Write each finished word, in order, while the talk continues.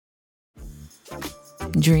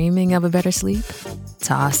Dreaming of a better sleep?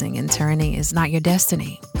 Tossing and turning is not your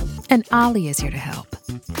destiny. And Ollie is here to help.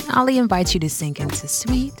 Ollie invites you to sink into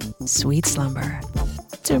sweet, sweet slumber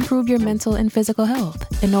to improve your mental and physical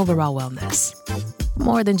health and overall wellness.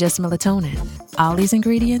 More than just melatonin, Ollie's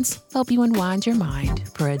ingredients help you unwind your mind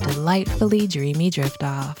for a delightfully dreamy drift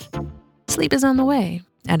off. Sleep is on the way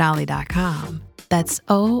at Ollie.com. That's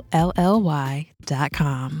OLLY.com.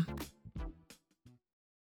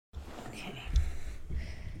 Okay.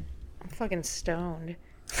 I'm fucking stoned.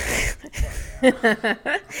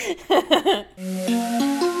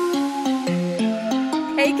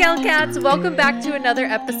 Hey Kelcats, welcome back to another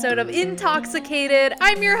episode of Intoxicated.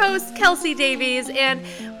 I'm your host, Kelsey Davies, and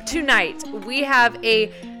tonight we have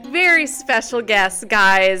a very special guest,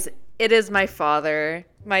 guys. It is my father,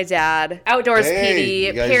 my dad, Outdoors PD,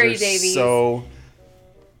 you guys Perry are Davies. So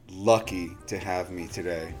lucky to have me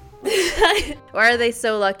today. Why are they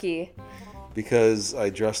so lucky? Because I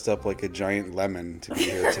dressed up like a giant lemon to be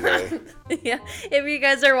here today. Yeah, if you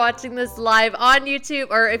guys are watching this live on YouTube,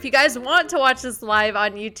 or if you guys want to watch this live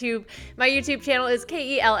on YouTube, my YouTube channel is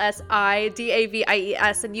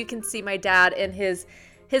KELSIDAVIES, and you can see my dad in his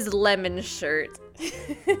lemon shirt.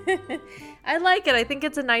 I like it. I think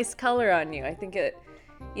it's a nice color on you. I think it,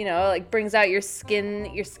 like brings out your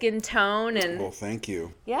skin tone, and Well, thank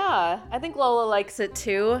you. yeah, I think Lola likes it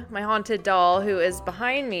too. My haunted doll, who is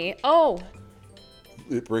behind me. Oh.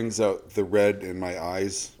 It brings out the red in my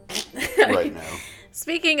eyes right now.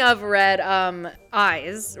 Speaking of red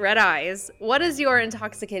eyes, what is your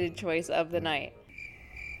intoxicated choice of the night?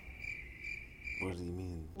 What do you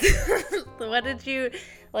mean? What did you,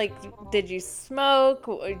 did you smoke,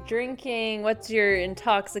 or drinking? What's your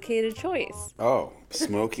intoxicated choice? Oh,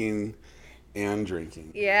 smoking and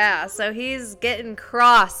drinking. Yeah, so he's getting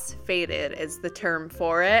cross-faded is the term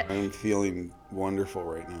for it. I'm feeling wonderful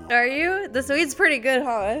right now. Are you? The weed's pretty good,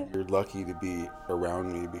 huh? You're lucky to be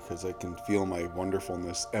around me because I can feel my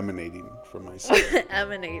wonderfulness emanating from myself.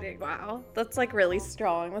 Emanating, wow. That's really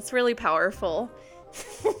strong. That's really powerful.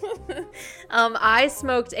 I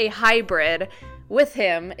smoked a hybrid with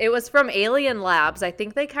him. It was from Alien Labs. I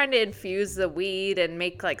think they kind of infuse the weed and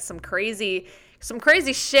make some crazy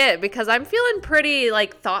shit, because I'm feeling pretty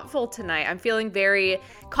thoughtful tonight. I'm feeling very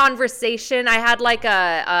conversation. I had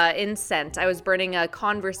a incense. I was burning a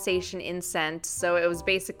conversation incense, so it was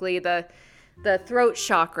basically the throat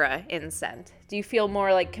chakra incense. Do you feel more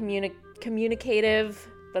communicative?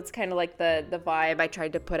 That's kind of the vibe I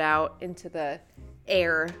tried to put out into the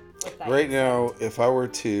air. Right now, if I were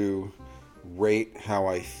to rate how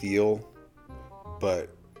I feel, but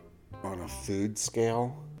on a food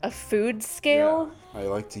scale. A food scale? Yeah, I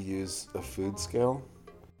like to use a food scale.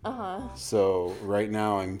 Uh-huh. So right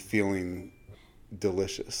now I'm feeling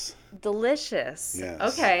delicious. Delicious. Yes.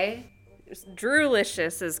 Okay.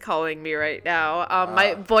 Drewlicious is calling me right now.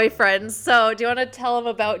 My boyfriend. So do you want to tell him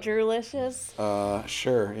about Drewlicious?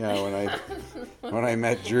 Sure. Yeah. When I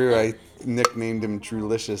met Drew, I nicknamed him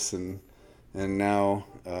Drewlicious, and now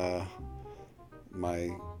my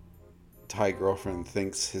Thai girlfriend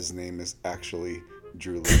thinks his name is actually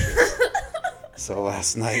Drewlicious. So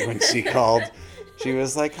last night when she called, she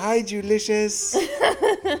was like, "Hi, Drewlicious."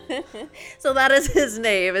 So that is his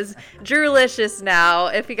name, is Drewlicious now.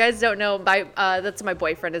 If you guys don't know, that's my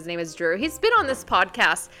boyfriend. His name is Drew. He's been on this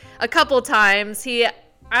podcast a couple times.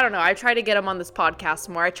 I don't know. I try to get him on this podcast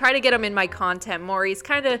more. I try to get him in my content more. He's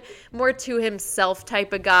kind of more to himself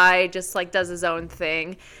type of guy, just does his own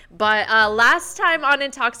thing. But last time on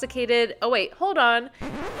Intoxicated, oh wait, hold on.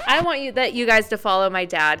 I want you guys to follow my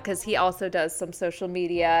dad, because he also does some social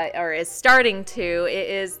media, or is starting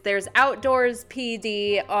to. There's Outdoors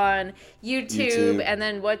PD on YouTube. And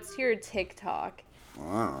then what's your TikTok? I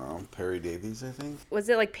don't know. Perry Davies, I think. Was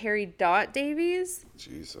it Perry.Davies?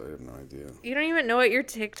 Jeez, I have no idea. You don't even know what your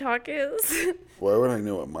TikTok is? Why would I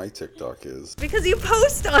know what my TikTok is? Because you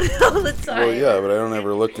post on it all the time. Well, yeah, but I don't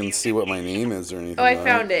ever look and see what my name is or anything. Oh, I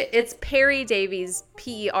found it. It's Perry Davies,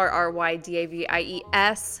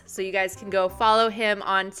 PERRYDAVIES. So you guys can go follow him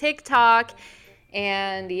on TikTok.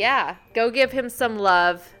 And yeah, go give him some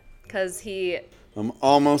love, because I'm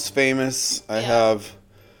almost famous. I have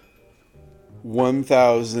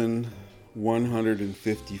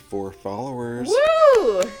 1,154 followers.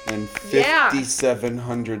 Woo! And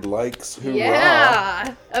 5,700 likes. Hoorah!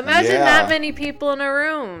 Yeah. Imagine that many people in a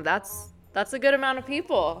room. That's a good amount of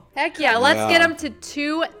people. Heck yeah. Let's get them to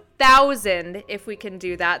 2,000 if we can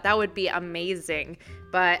do that. That would be amazing.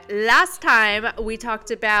 But last time we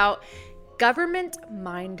talked about government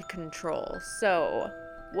mind control. So,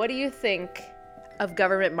 what do you think of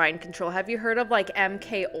government mind control. Have you heard of like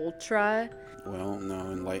MK Ultra? Well,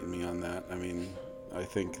 no, enlighten me on that. I mean, I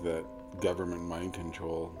think that government mind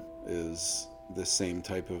control is the same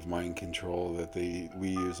type of mind control that we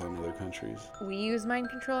use on other countries. We use mind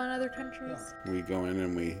control in other countries? We go in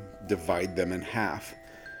and we divide them in half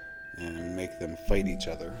and make them fight each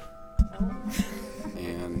other.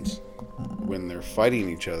 And when they're fighting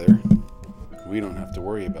each other, we don't have to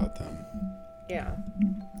worry about them. Yeah.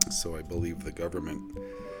 So I believe the government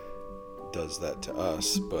does that to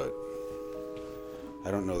us, but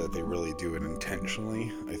I don't know that they really do it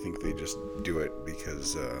intentionally. I think they just do it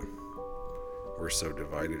because we're so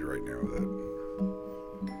divided right now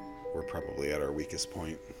that we're probably at our weakest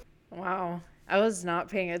point. Wow. I was not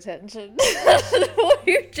paying attention to what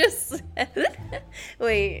you just said.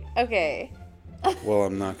 Wait, okay. Well,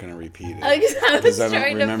 I'm not going to repeat it I because was I don't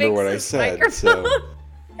trying to remember fix what I this said. microphone. So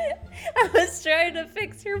I was trying to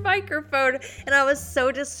fix your microphone, and I was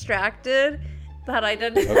so distracted that I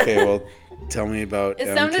didn't. okay, well, tell me about It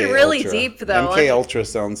MK sounded really Ultra. deep, though. MK Ultra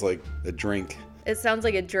sounds like a drink. It sounds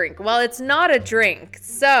like a drink. Well, it's not a drink.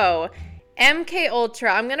 So, MK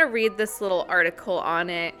Ultra, I'm going to read this little article on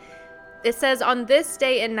it. It says, on this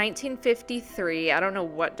day in 1953, I don't know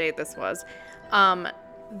what date this was,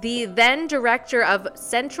 the then director of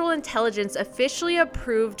Central Intelligence officially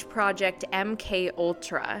approved Project MK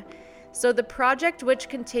Ultra. So the project, which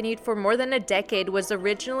continued for more than a decade, was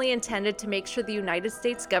originally intended to make sure the United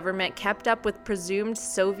States government kept up with presumed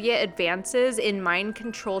Soviet advances in mind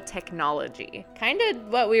control technology. Kind of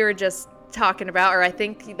what we were just talking about, or I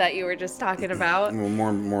think that you were just talking about. Well,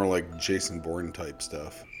 more like Jason Bourne type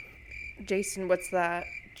stuff. Jason, what's that?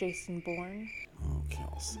 Jason Bourne? Oh,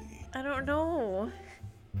 Kelsey. I don't know.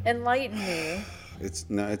 Enlighten me. It's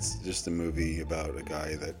just a movie about a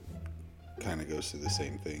guy that kind of goes through the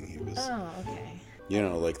same thing. He was, Oh, okay. you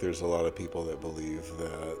know, like there's a lot of people that believe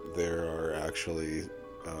that there are actually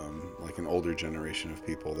like an older generation of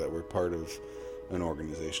people that were part of an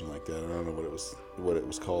organization like that. I don't know what it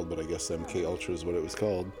was called, but I guess MK Ultra is what it was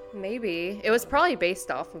called. Maybe. It was probably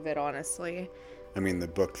based off of it, honestly. I mean, the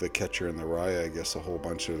book The Catcher in the Rye, I guess a whole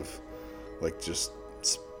bunch of like just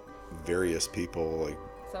various people like,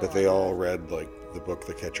 but they all read like the book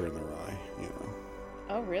The Catcher in the Rye, you know.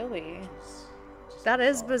 Oh, really? That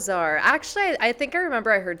is bizarre. Actually, I think I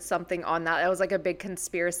remember I heard something on that. It was like a big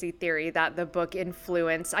conspiracy theory that the book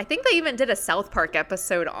influenced. I think they even did a South Park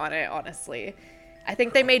episode on it, honestly. I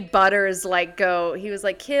think they made Butters like he was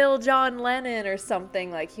like, kill John Lennon or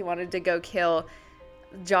something. Like he wanted to go kill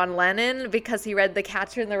John Lennon because he read The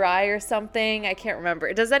Catcher in the Rye or something. I can't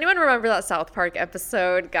remember. Does anyone remember that South Park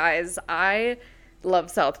episode? Guys, I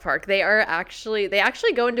love South Park. They actually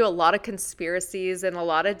go into a lot of conspiracies and a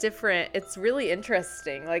lot of different, it's really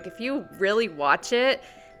interesting. Like if you really watch it,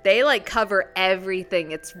 they like cover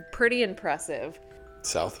everything. It's pretty impressive.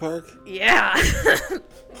 South Park? Yeah.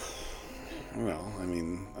 Well, I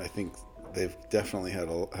mean, I think they've definitely have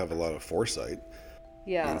a lot of foresight.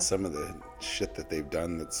 Yeah. And some of the shit that they've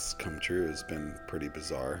done that's come true has been pretty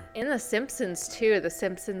bizarre. In The Simpsons, too. The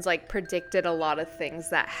Simpsons, like, predicted a lot of things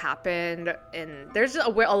that happened. And there's a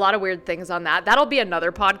lot of weird things on that. That'll be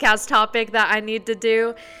another podcast topic that I need to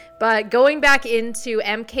do. But going back into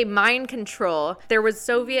MK mind control, there was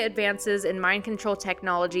Soviet advances in mind control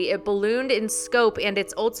technology. It ballooned in scope, and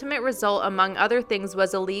its ultimate result, among other things,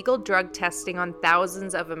 was illegal drug testing on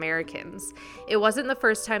thousands of Americans. It wasn't the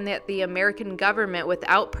first time that the American government,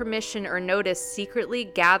 without permission or notice, secretly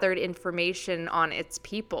gathered information on its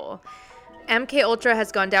people. MK Ultra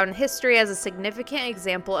has gone down in history as a significant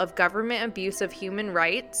example of government abuse of human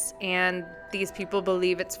rights, and these people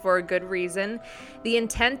believe it's for a good reason. The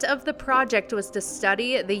intent of the project was to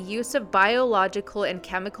study the use of biological and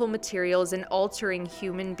chemical materials in altering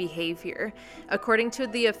human behavior. According to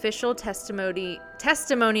the official testimony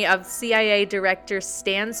of CIA Director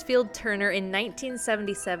Stansfield Turner in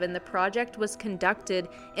 1977, the project was conducted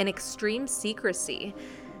in extreme secrecy.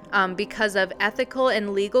 Because of ethical and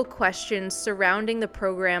legal questions surrounding the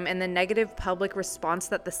program and the negative public response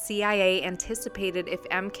that the CIA anticipated if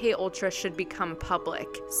MK Ultra should become public.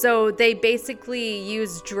 So they basically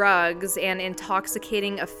use drugs and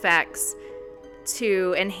intoxicating effects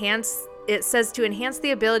to enhance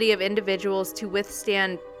the ability of individuals to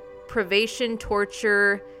withstand privation,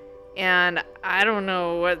 torture, and I don't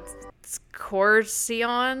know what's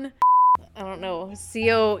coercion. I don't know.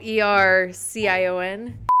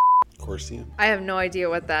 Coercion. Coercion? I have no idea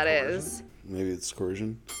what that is. Maybe it's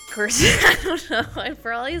coercion? Coercion? I don't know. I'm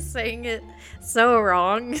probably saying it so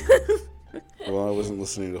wrong. Well, I wasn't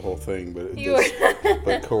listening to the whole thing, but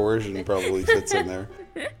but coercion probably fits in there.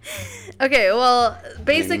 Okay, well,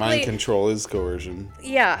 basically, mind control is coercion.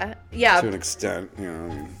 Yeah. To an extent, you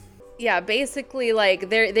know. Yeah, basically, like,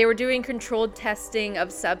 they were doing controlled testing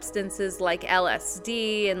of substances like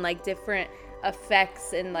LSD and, like, different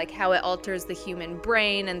effects and, like, how it alters the human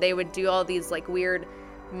brain, and they would do all these, like, weird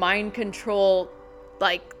mind control,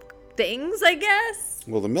 like, things, I guess.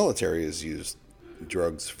 Well, the military has used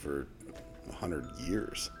drugs for 100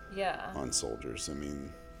 years on soldiers. I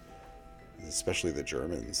mean, especially the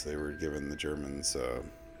Germans. They were giving the Germans,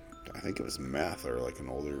 I think it was meth or, like, an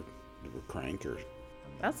older crank or...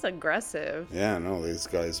 That's aggressive. Yeah, no, these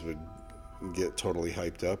guys would get totally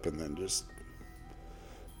hyped up and then just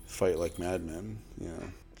fight like madmen, you know.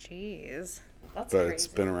 Jeez. That's But crazy. it's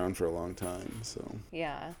been around for a long time, so.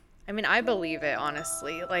 Yeah. I mean, I believe it,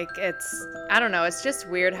 honestly. Like, I don't know, it's just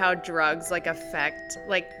weird how drugs, like, affect,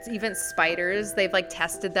 like, even spiders. They've, like,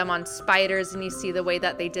 tested them on spiders, and you see the way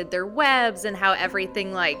that they did their webs and how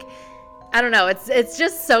everything, like, I don't know, it's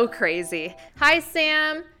just so crazy. Hi,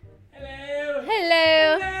 Sam.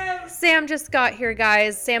 Hello. Sam just got here,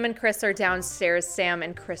 guys. Sam and Chris are downstairs. Sam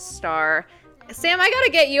and Chris Star. Sam, I gotta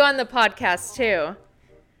get you on the podcast, too.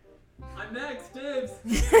 I'm next, dibs.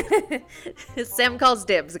 Sam calls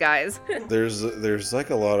dibs, guys. There's like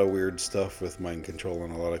a lot of weird stuff with mind control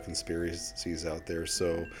and a lot of conspiracies out there,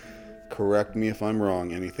 so correct me if I'm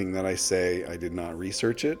wrong. Anything that I say, I did not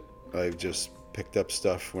research it. I've just picked up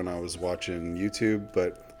stuff when I was watching YouTube,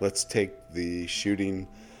 but let's take the shooting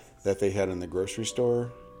that they had in the grocery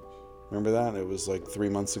store. Remember that? It was like 3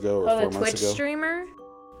 months ago or 4 months ago. Oh, the Twitch streamer?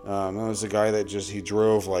 That was a guy that he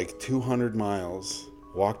drove like 200 miles,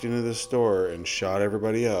 walked into the store and shot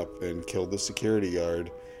everybody up and killed the security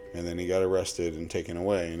guard, and then he got arrested and taken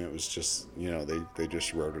away. And it was just, you know, they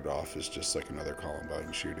just wrote it off as just like another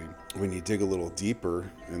Columbine shooting. When you dig a little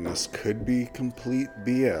deeper, and this could be complete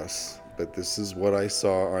BS, but this is what I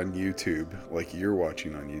saw on YouTube, like you're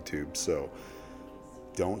watching on YouTube, so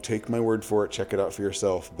don't take my word for it, check it out for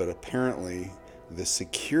yourself. But apparently the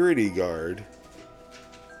security guard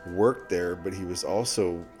worked there, but he was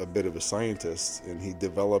also a bit of a scientist, and he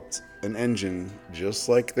developed an engine just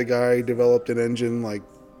like the guy developed an engine like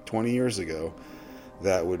 20 years ago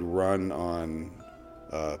that would run on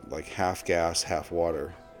like half gas, half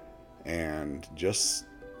water. And just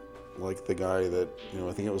like the guy that, you know,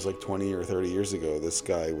 I think it was like 20 or 30 years ago, this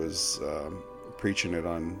guy was preaching it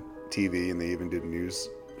on TV, and they even did news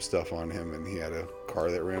stuff on him, and he had a car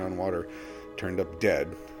that ran on water, turned up dead.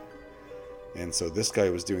 And so this guy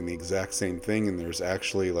was doing the exact same thing, and there's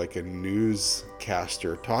actually like a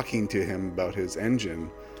newscaster talking to him about his engine,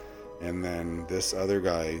 and then this other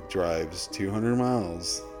guy drives 200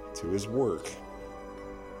 miles to his work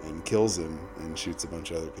and kills him and shoots a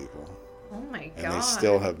bunch of other people. Oh my god. And they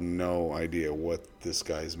still have no idea what this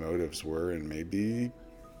guy's motives were, and maybe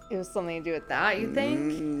It was something to do with that, you think?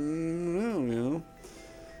 I don't know.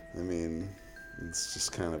 I mean, it's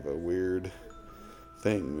just kind of a weird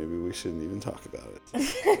thing. Maybe we shouldn't even talk about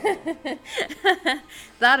it.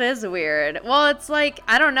 That is weird. Well, it's like,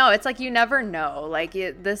 I don't know. It's like you never know. Like,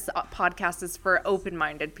 this podcast is for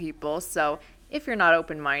open-minded people. So if you're not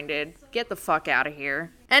open-minded, get the fuck out of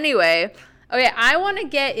here. Anyway, okay, I want to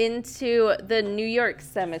get into the New York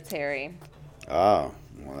Cemetery. Ah,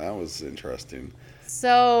 well, that was interesting.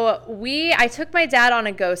 So I took my dad on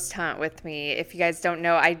a ghost hunt with me. If you guys don't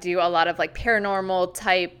know, I do a lot of like paranormal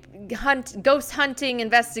type ghost hunting,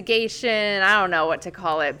 investigation. I don't know what to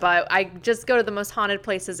call it, but I just go to the most haunted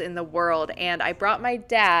places in the world. And I brought my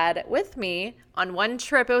dad with me on one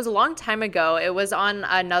trip. It was a long time ago. It was on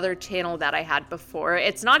another channel that I had before.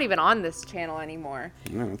 It's not even on this channel anymore.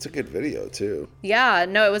 Yeah, it's a good video too. Yeah,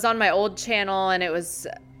 no, it was on my old channel, and it was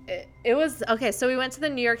okay. So we went to the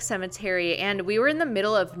New York Cemetery, and we were in the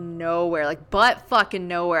middle of nowhere, like butt fucking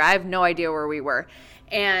nowhere. I have no idea where we were.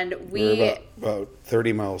 And We're about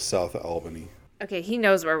 30 miles south of Albany. Okay, he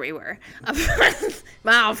knows where we were. I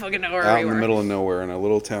don't fucking know where we were. Out in the middle of nowhere in a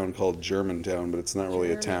little town called Germantown, but it's not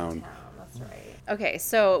really a town. That's right. Okay,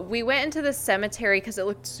 so we went into the cemetery because it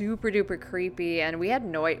looked super duper creepy, and we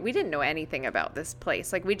didn't know anything about this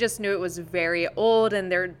place. Like, we just knew it was very old,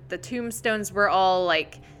 and the tombstones were all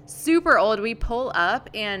like super old. We pull up,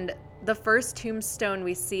 and the first tombstone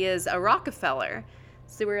we see is a Rockefeller.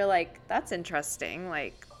 So we were like, that's interesting.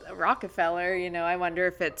 Like, a Rockefeller, you know, I wonder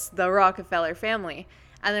if it's the Rockefeller family.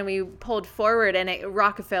 And then we pulled forward, and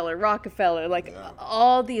Rockefeller, like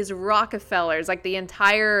all these Rockefellers, like the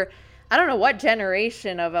entire, I don't know what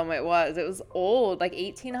generation of them it was. It was old, like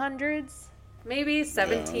 1800s. maybe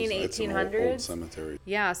 17, it's an 1800s. old cemetery.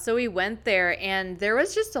 Yeah, so we went there, and there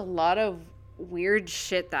was just a lot of weird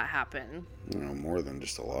shit that happened. More than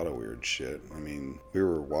just a lot of weird shit. I mean, we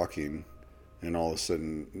were walking, and all of a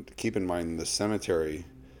sudden, keep in mind, the cemetery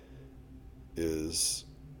is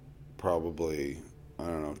probably,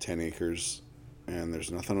 10 acres, and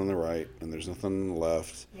there's nothing on the right, and there's nothing on the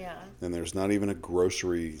left. Yeah. And there's not even a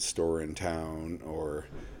grocery store in town, or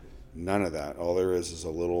none of that. All there is a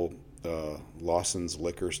little Lawson's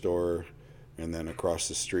liquor store, and then across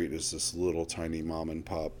the street is this little tiny mom and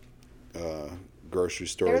pop grocery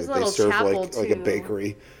store There's that a they little serve chapel, like a too.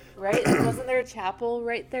 bakery. Right? Wasn't there a chapel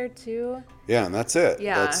right there, too? Yeah, and that's it.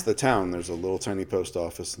 Yeah. That's the town. There's a little tiny post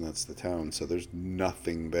office, and that's the town. So there's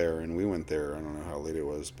nothing there. And we went there. I don't know how late it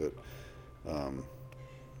was, but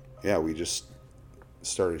we just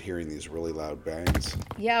started hearing these really loud bangs.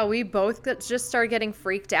 Yeah, we both just started getting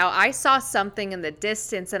freaked out. I saw something in the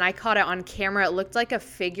distance, and I caught it on camera. It looked like a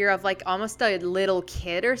figure of like almost a little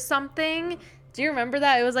kid or something. Do you remember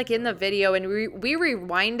that? It was like in the video, and we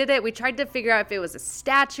rewinded it. We tried to figure out if it was a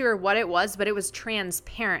statue or what it was, but it was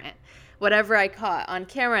transparent. Whatever I caught on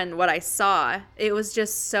camera and what I saw, it was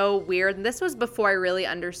just so weird. And this was before I really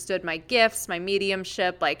understood my gifts, my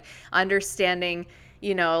mediumship, like understanding,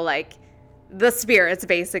 like the spirits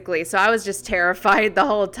basically. So I was just terrified the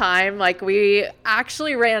whole time. Like we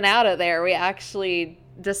actually ran out of there. We actually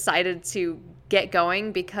decided to get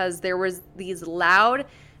going because there was these loud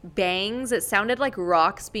bangs. It sounded like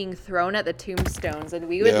rocks being thrown at the tombstones, and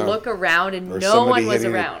we would look around and no one was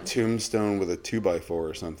around. A tombstone with a 2x4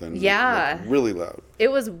 or something. Yeah, like, really loud. It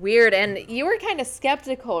was weird, and you were kind of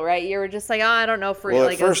skeptical, right? You were just like, I don't know if we're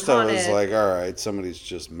at first I was like, all right, somebody's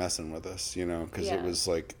just messing with us, because it was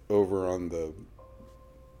like over on the.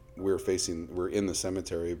 We're in the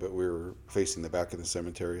cemetery, but we were facing the back of the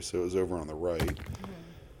cemetery, so it was over on the right,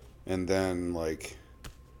 and then like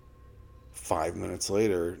 5 minutes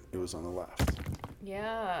later, it was on the left.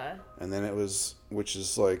 Yeah. And then it was, which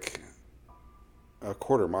is like a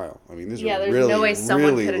quarter mile. I mean, these were there's really, no way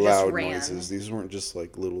someone really could've just loud ran. noises. These weren't just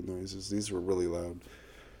like little noises. These were really loud.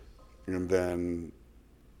 And then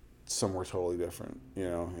some were totally different,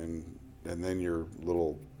 and then your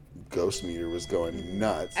little ghost meter was going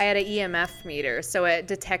nuts. I had an EMF meter, so it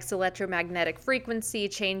detects electromagnetic frequency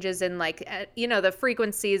changes in the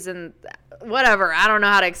frequencies and whatever. I don't know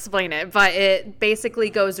how to explain it, but it basically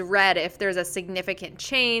goes red if there's a significant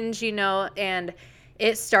change, and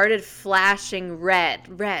it started flashing red.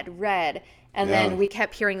 And then we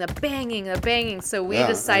kept hearing the banging. So we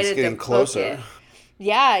decided to book it.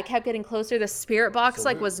 Yeah, it kept getting closer. The spirit box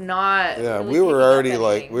was not. Yeah, really we were already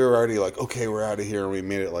anything. like, okay, we're out of here. And we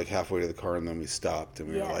made it like halfway to the car, and then we stopped, and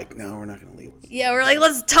we were like, no, we're not gonna leave. Yeah, we're like,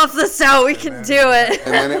 let's tough this out. We can do it.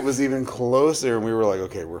 And then it was even closer, and we were like,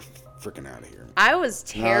 okay, we're freaking out of here. I was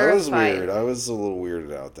terrified. No, it was weird. I was a little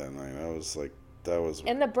weirded out that night. I was like, that was.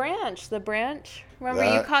 And the branch.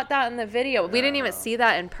 Remember, you caught that in the video. We didn't even see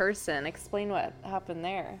that in person. Explain what happened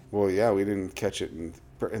there. Well, yeah, we didn't catch it, and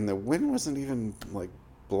the wind wasn't even like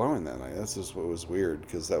blowing that night. That's just what was weird,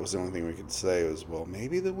 because that was the only thing we could say was, well,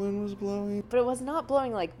 maybe the wind was blowing. But it was not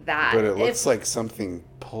blowing like that. But it looks like something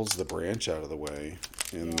pulls the branch out of the way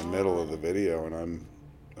in the middle of the video, and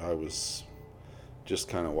I was just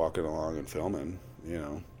kind of walking along and filming,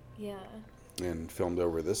 Yeah. and filmed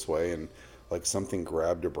over this way, and like something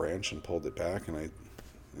grabbed a branch and pulled it back, and I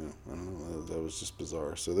don't know, that was just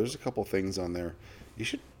bizarre. So there's a couple things on there. You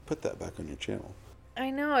should put that back on your channel. I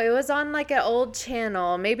know, it was on like an old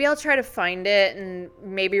channel. Maybe I'll try to find it and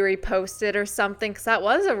maybe repost it or something, because that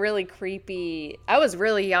was a really creepy. I was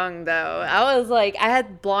really young though. I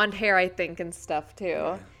had blonde hair, I think, and stuff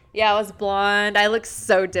too. Yeah, I was blonde. I look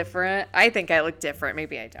so different. I think I look different.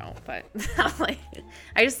 Maybe I don't, but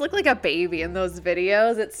I just look like a baby in those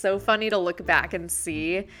videos. It's so funny to look back and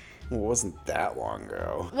see. Well, it wasn't that long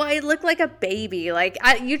ago. Well, I look like a baby. Like,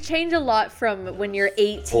 you change a lot from when you're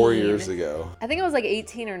 18. 4 years ago. I think I was like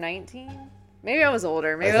 18 or 19. Maybe I was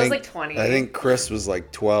older. Maybe I was like 20. I think Chris was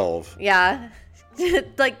like 12. Yeah.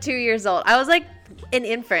 Like 2 years old. I was like an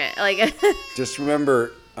infant. Like, just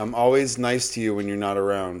remember, I'm always nice to you when you're not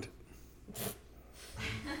around.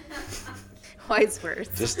 wise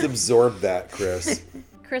words. Just absorb that, Chris.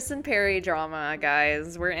 Chris and Perry drama,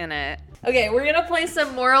 guys. We're in it. Okay, we're gonna play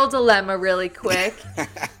some moral dilemma really quick.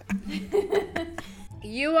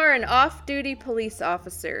 You are an off-duty police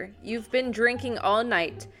officer. You've been drinking all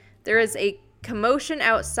night. There is a commotion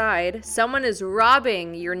outside. Someone is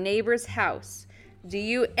robbing your neighbor's house. Do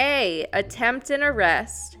you A, attempt an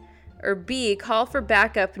arrest, or B, call for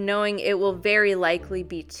backup knowing it will very likely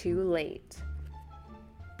be too late?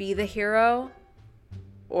 Be the hero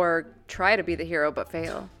or try to be the hero but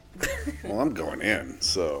fail. Well, I'm going in,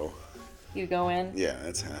 so You go in, yeah,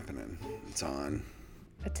 it's happening. It's on.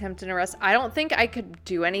 attempt an arrest. I don't think I could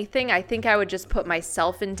do anything. I think I would just put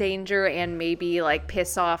myself in danger and maybe like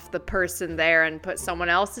piss off the person there and put someone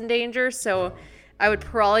else in danger. So I would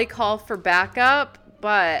probably call for backup,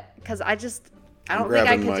 but because I don't think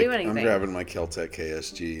I could do anything. I'm grabbing my Keltec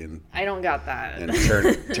KSG and I don't got that.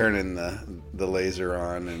 turning the laser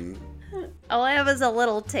on, and All I have is a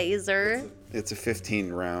little taser. it's a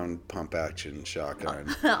 15-round pump-action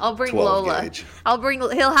shotgun. I'll bring 12 Lola. gauge.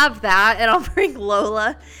 He'll have that, and I'll bring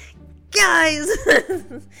Lola. Guys,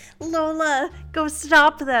 Lola, go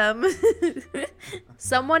stop them.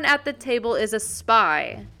 Someone at the table is a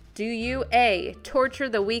spy. Do you A, torture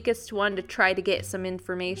the weakest one to try to get some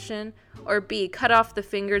information, or B, cut off the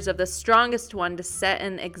fingers of the strongest one to set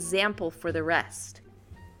an example for the rest?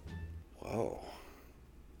 Whoa.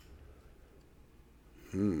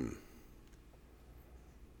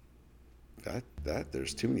 That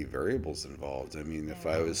there's too many variables involved. I mean, if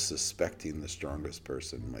I was suspecting the strongest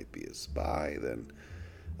person might be a spy, then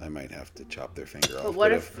I might have to chop their finger off. But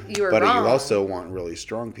what if you were But wrong? you also want really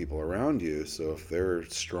strong people around you. So if they're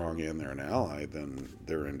strong and they're an ally, then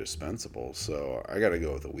they're indispensable. So I got to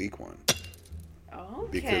go with the weak one. Okay.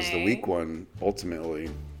 Because the weak one ultimately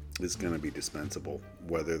is going to be dispensable,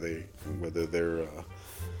 whether they're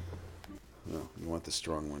you want the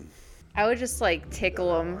strong one. I would just like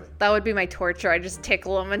tickle him. That would be my torture. I just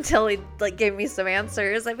tickle him until he like gave me some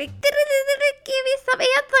answers. I'd be like, give me some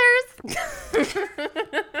answers.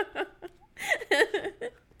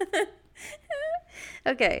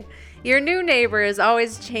 Okay. Your new neighbor is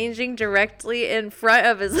always changing directly in front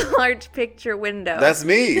of his large picture window. That's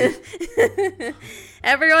me.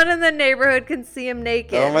 Everyone in the neighborhood can see him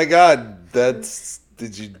naked. Oh my God. Is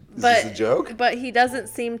this a joke? But he doesn't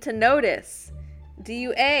seem to notice. Do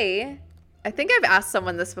you A, I think I've asked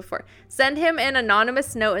someone this before, send him an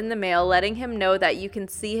anonymous note in the mail letting him know that you can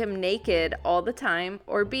see him naked all the time,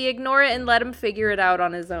 or B, ignore it and let him figure it out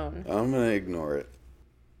on his own? I'm going to ignore it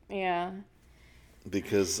Yeah.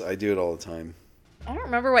 because I do it all the time. I don't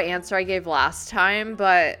remember what answer I gave last time,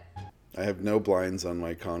 but I have no blinds on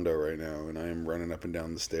my condo right now, and I am running up and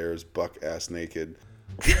down the stairs buck-ass naked.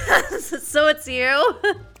 so it's you?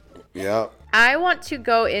 Yeah. I want to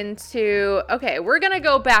go into, okay, we're going to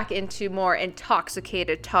go back into more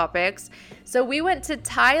intoxicated topics. So we went to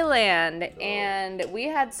Thailand and we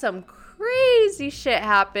had some crazy shit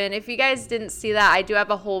happen. If you guys didn't see that, I do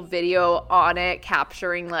have a whole video on it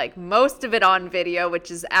capturing like most of it on video,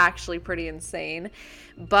 which is actually pretty insane.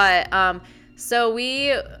 But so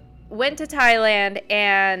we went to Thailand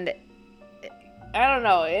and I don't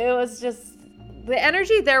know, it was just, the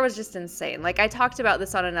energy there was just insane. Like I talked about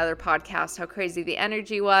this on another podcast, how crazy the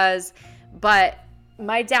energy was, but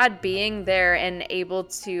my dad being there and able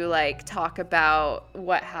to like talk about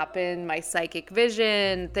what happened, my psychic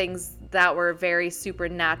vision, things that were very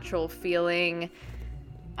supernatural feeling.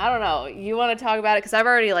 I don't know. You want to talk about it? Because I've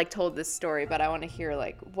already like told this story, but I want to hear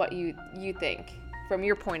like what you think from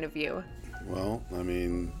your point of view. Well, I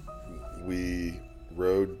mean, we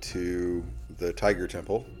rode to the Tiger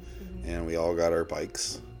Temple, and we all got our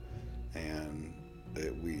bikes, and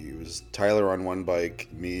it was Tyler on one bike,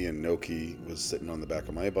 me and Noki was sitting on the back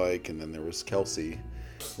of my bike, and then there was Kelsey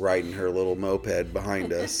riding her little moped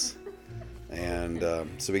behind us. And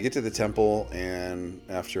so we get to the temple, and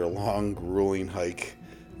after a long, grueling hike,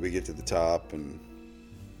 we get to the top, and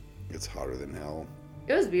it's hotter than hell.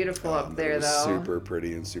 It was beautiful up there, it was though. Super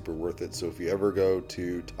pretty and super worth it. So if you ever go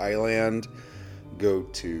to Thailand, go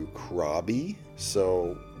to Krabi.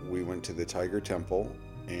 So we went to the Tiger Temple,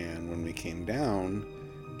 and when we came down,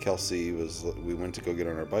 we went to go get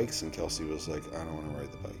on our bikes, and Kelsey was like, I don't want to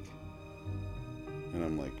ride the bike. And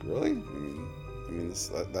I'm like, really? I mean,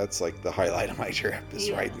 that's like the highlight of my trip is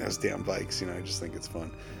riding those damn bikes. I just think it's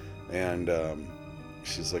fun. And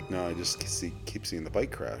she's like, no, I just keep seeing the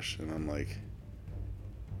bike crash. And I'm like,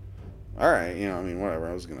 all right, whatever.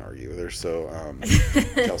 I was going to argue with her. So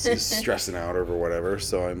Kelsey's stressing out over whatever.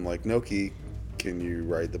 So I'm like, Noki, can you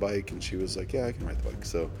ride the bike? And she was like, yeah, I can ride the bike.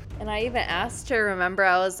 So, and I even asked her, remember,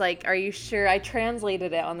 I was like, are you sure? I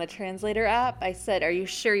translated it on the translator app. I said, are you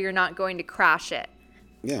sure you're not going to crash it?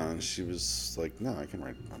 Yeah, and she was like, no, I can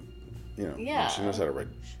ride, Yeah. She knows how to ride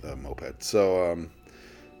a moped. So,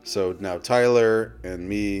 so now Tyler and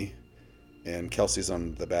me and Kelsey's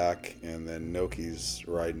on the back, and then Noki's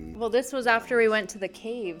riding. Well, this was after we went to the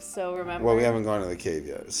cave, so remember? Well, we haven't gone to the cave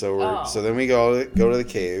yet. So so then we go to the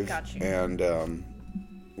cave. Got you. And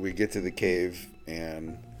we get to the cave,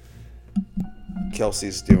 and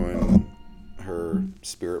Kelsey's doing her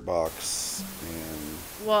spirit box,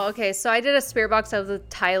 and Well, okay, so I did a spirit box with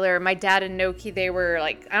Tyler. My dad and Noki, they were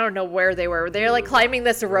like, I don't know where they were. They were like climbing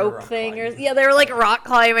this rope thing, or yeah, they were like rock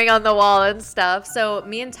climbing on the wall and stuff. So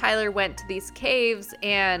me and Tyler went to these caves,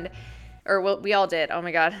 we all did. Oh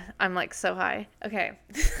my god, I'm like so high. Okay,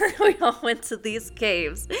 we all went to these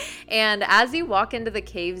caves, and as you walk into the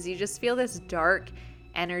caves, you just feel this dark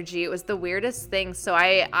energy. It was the weirdest thing. So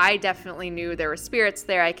I definitely knew there were spirits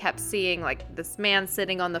there. I kept seeing like this man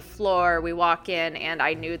sitting on the floor. We walk in, and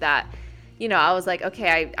I knew that, I was like,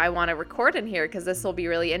 okay, I want to record in here because this will be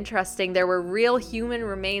really interesting. There were real human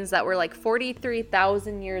remains that were like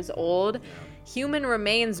 43,000 years old. Human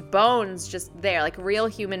remains, bones just there, like real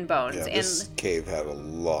human bones. Yeah, and this cave had a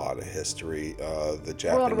lot of history. The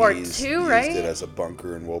Japanese World War II, used right? it as a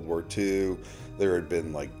bunker in World War II. There had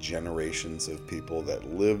been like generations of people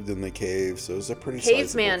that lived in the cave, so it was a pretty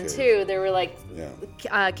caveman sizable cave. too. There were like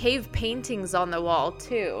Yeah. cave paintings on the wall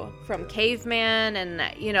too from caveman,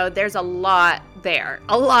 and there's a lot there,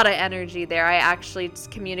 a lot of energy there. I actually just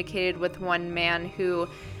communicated with one man who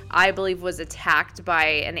I believe was attacked by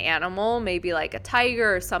an animal, maybe like a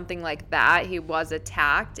tiger or something like that. He was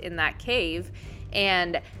attacked in that cave,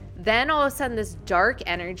 and then all of a sudden this dark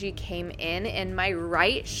energy came in, and my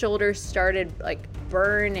right shoulder started like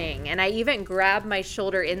burning, and I even grabbed my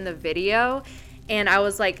shoulder in the video, and I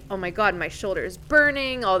was like, oh my god, my shoulder is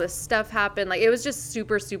burning. All this stuff happened. Like, it was just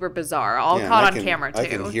super, super bizarre. All caught on camera too. I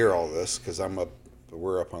can hear all this because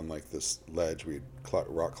we're up on like this ledge. We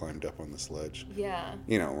rock climbed up on this ledge. Yeah.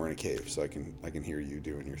 We're in a cave, so I can hear you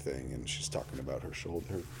doing your thing, and she's talking about her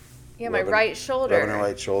shoulder. Yeah, my right shoulder. Rubbing her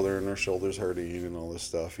right shoulder, and her shoulder's hurting, and all this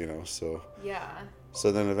stuff, so. Yeah.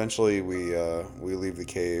 So then eventually we leave the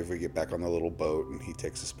cave, we get back on the little boat, and he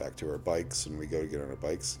takes us back to our bikes, and we go to get on our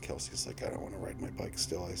bikes. Kelsey's like, I don't want to ride my bike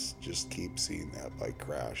still. I just keep seeing that bike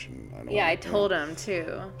crash, and I don't. Yeah, I told him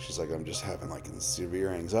too. She's like, I'm just having like severe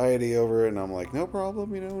anxiety over it, and I'm like, no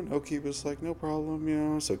problem, and Noki was like, no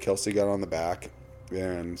problem, So Kelsey got on the back,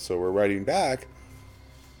 and so we're riding back,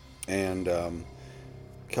 and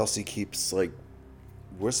Kelsey keeps like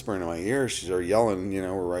whispering in my ear, or yelling,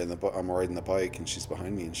 I'm riding the bike, and she's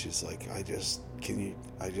behind me, and she's like,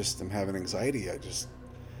 I'm having anxiety.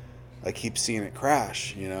 I keep seeing it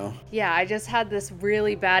crash, Yeah, I just had this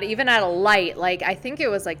really bad, even at a light, like I think it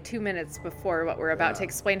was like 2 minutes before what we're about to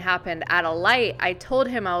explain happened. At a light, I told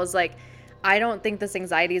him, I was like, I don't think this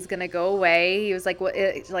anxiety is going to go away. He was like, "What?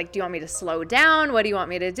 Do you want me to slow down? What do you want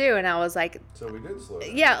me to do?" And I was like, so we did slow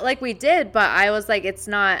down. Yeah, like we did, but I was like, it's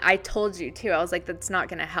not, I told you too. I was like, that's not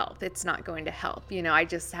going to help. It's not going to help. I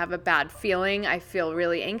just have a bad feeling. I feel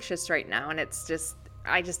really anxious right now, and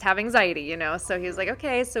I just have anxiety, So he was like,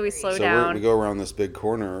 okay, so we slow down. We go around this big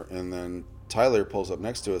corner, and then Tyler pulls up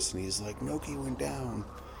next to us, and he's like, Noki went down.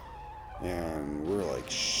 And we're like,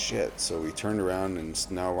 shit. So we turned around,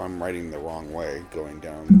 and now I'm riding the wrong way, going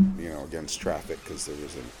down, against traffic, because there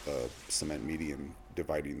was a cement median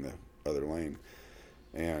dividing the other lane.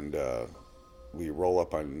 And we roll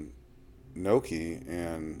up on Noki,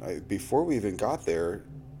 and before we even got there,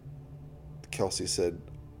 Kelsey said,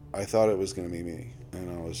 I thought it was going to be me.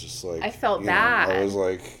 And I was just like, I felt bad. I was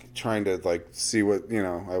like trying to like see what,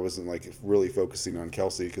 I wasn't like really focusing on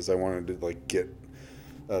Kelsey because I wanted to like get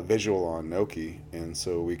a visual on Noki. And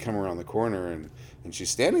so we come around the corner, and she's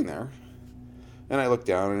standing there, and I look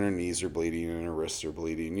down, and her knees are bleeding and her wrists are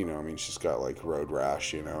bleeding, she's got like road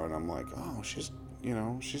rash, and I'm like, oh, she's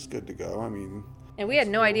good to go. And we had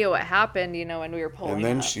no idea what happened, when we were pulling and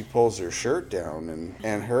then up. she pulls her shirt down,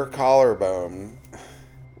 and her collarbone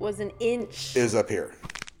was an inch. is up here.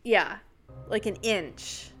 Yeah, like an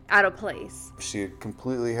inch out of place. She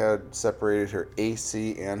completely had separated her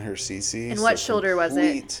AC and her CC. And what shoulder was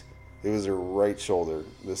it? It was her right shoulder,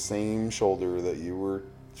 the same shoulder that you were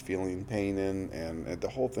feeling pain in, and the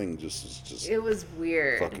whole thing just it was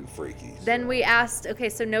weird, fucking freaky. Then we asked, okay,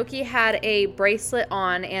 so Noki had a bracelet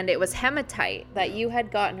on, and it was hematite that you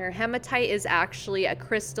had gotten her. Hematite is actually a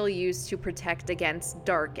crystal used to protect against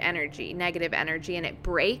dark energy, negative energy, and it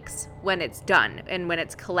breaks when it's done and when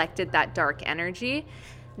it's collected that dark energy.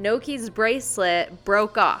 Noki's bracelet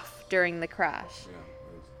broke off during the crash. Yeah,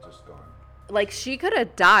 it was just gone. Like, she could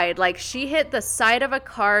have died. Like, she hit the side of a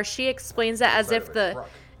car. She explains it as if the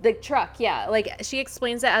truck, yeah. Like, she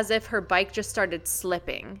explains it as if her bike just started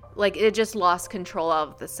slipping. Like, it just lost control all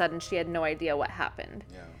of a sudden. She had no idea what happened.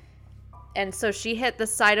 Yeah. And so she hit the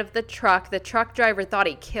side of the truck. The truck driver thought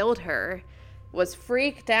he killed her, was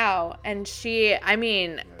freaked out, and he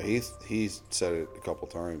said it a couple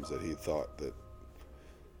times that he thought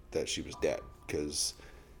that she was dead because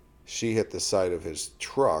she hit the side of his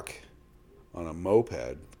truck on a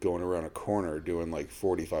moped, going around a corner doing like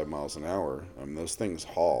 45 miles an hour. Those things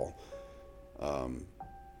haul.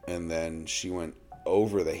 And then she went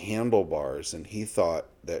over the handlebars, and he thought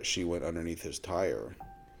that she went underneath his tire.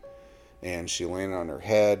 And she landed on her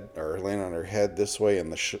head this way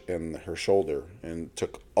and her shoulder, and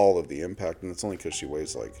took all of the impact. And it's only because she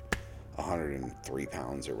weighs like 103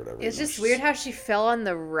 pounds or whatever. It's just weird how she fell on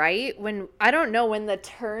the right when, I don't know, when the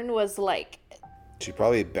turn was like... She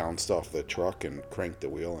probably bounced off the truck and cranked the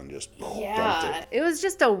wheel and just dumped it. It was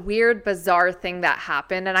just a weird, bizarre thing that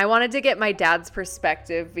happened. And I wanted to get my dad's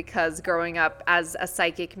perspective because growing up as a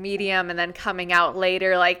psychic medium and then coming out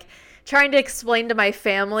later, like trying to explain to my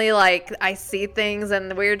family, like I see things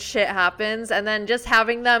and weird shit happens. And then just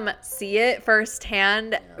having them see it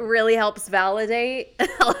firsthand really helps validate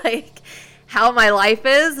like how my life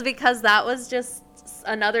is, because that was just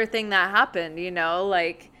another thing that happened, you know,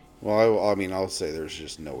 like... Well, I'll say there's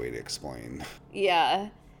just no way to explain. Yeah.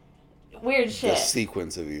 Weird shit. The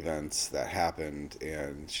sequence of events that happened,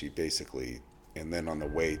 and she basically, and then on the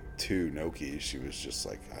way to Noki, she was just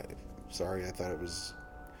like, sorry, I thought it was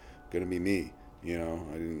going to be me. You know,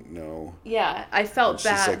 I didn't know. Yeah, I felt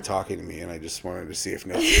bad. She's like talking to me, and I just wanted to see if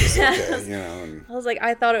Noki was okay, you know. And I was like,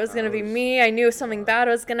 I thought it was going to be me. I knew something bad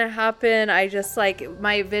was going to happen. I just, like,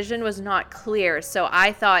 my vision was not clear. So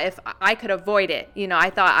I thought if I could avoid it, you know, I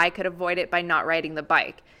thought I could avoid it by not riding the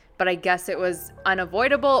bike. But I guess it was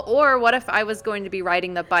unavoidable. Or what if I was going to be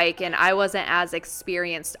riding the bike and I wasn't as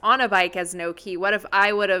experienced on a bike as Noki? What if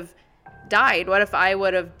I would have died? What if I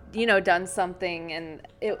would have, you know, done something and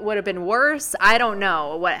it would have been worse? I don't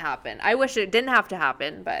know what happened. I wish it didn't have to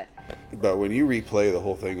happen, but when you replay the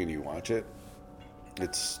whole thing and you watch it,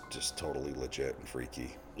 it's just totally legit and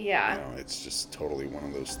freaky. Yeah. You know, it's just totally one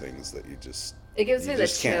of those things that it gives me the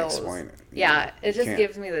chills. Can't explain it. Yeah, it just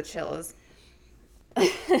gives me the chills.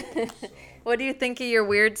 What do you think of your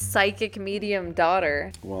weird psychic medium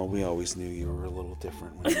daughter? Well, we always knew you were a little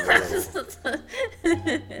different when you were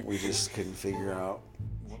little. We just couldn't figure out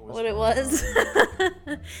what it was.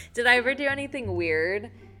 Did I ever do anything weird?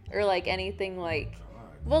 Or like anything like,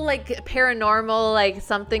 well, like paranormal, like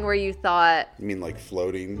something where you thought... You mean like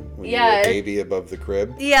floating when you were a baby above the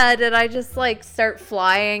crib? Yeah, did I just like start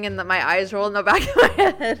flying and my eyes roll in the back of my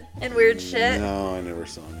head and weird shit? No, I never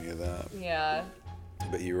saw any of that. Yeah.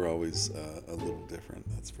 But you were always a little different,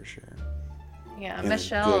 that's for sure. Yeah, in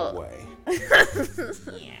Michelle. a good way.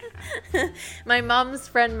 Yeah. My mom's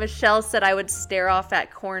friend Michelle said I would stare off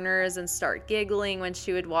at corners and start giggling when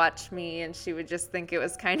she would watch me, and she would just think it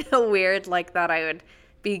was kind of weird, like that I would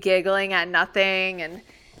be giggling at nothing and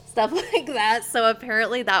stuff like that. So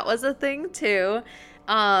apparently that was a thing too.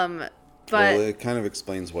 But well, it kind of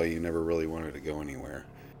explains why you never really wanted to go anywhere.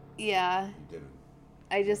 Yeah. You didn't.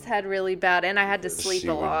 I just had really bad, and I had to sleep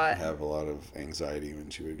a lot. She would have a lot of anxiety when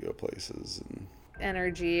she would go places. And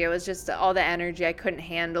energy. It was just all the energy. I couldn't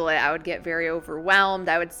handle it. I would get very overwhelmed.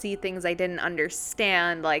 I would see things I didn't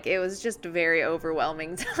understand. Like, it was just a very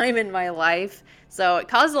overwhelming time in my life. So it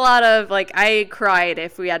caused a lot of, like, I cried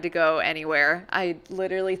if we had to go anywhere. I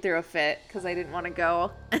literally threw a fit because I didn't want to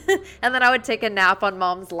go. And then I would take a nap on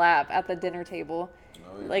mom's lap at the dinner table.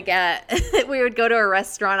 Like we would go to a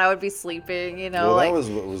restaurant, I would be sleeping, you know. Well, like, that was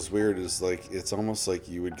what was weird is like it's almost like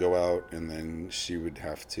you would go out and then she would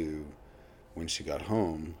have to, when she got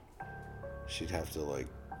home, she'd have to like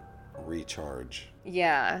recharge.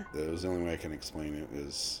 Yeah. That was the only way I can explain it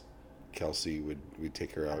is Kelsey we'd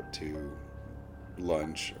take her out to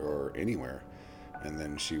lunch or anywhere, and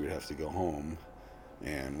then she would have to go home,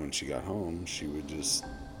 and when she got home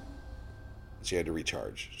she had to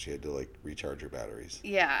recharge. She had to like recharge her batteries.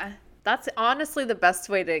 Yeah. That's honestly the best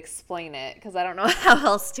way to explain it, because I don't know how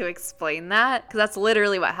else to explain that, because that's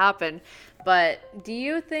literally what happened. But do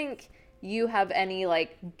you think you have any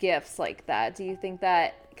like gifts like that? Do you think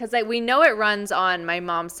that, because we know it runs on my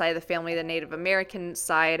mom's side of the family, the Native American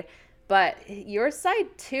side, but your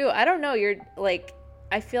side too, I don't know, you're like,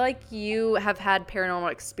 I feel like you have had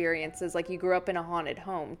paranormal experiences, like you grew up in a haunted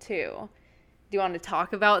home too. Do you want to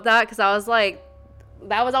talk about that? Because I was like,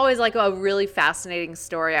 that was always like a really fascinating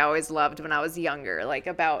story I always loved when I was younger, like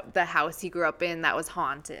about the house you grew up in that was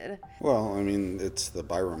haunted. Well, I mean, it's the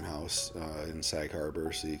Byram House in Sag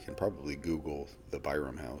Harbor, so you can probably Google the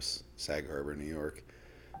Byram House, Sag Harbor, New York.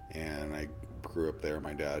 And I grew up there.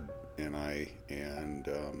 My dad and I and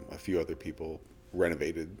a few other people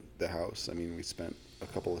renovated the house. I mean, we spent a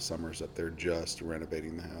couple of summers up there just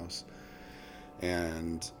renovating the house.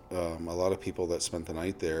 And a lot of people that spent the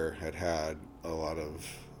night there had a lot of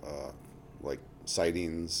like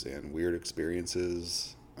sightings and weird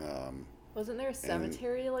experiences. Wasn't there a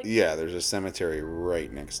cemetery Yeah, there's a cemetery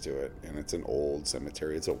right next to it, and it's an old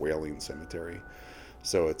cemetery. It's a whaling cemetery.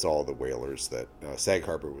 So it's all the whalers that Sag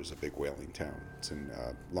Harbor was a big whaling town. It's in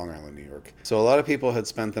Long Island, New York. So a lot of people had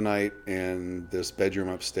spent the night in this bedroom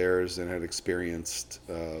upstairs and had experienced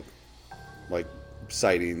like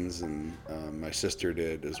sightings, and my sister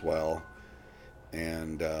did as well.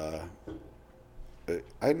 And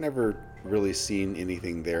I'd never really seen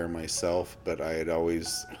anything there myself, but I had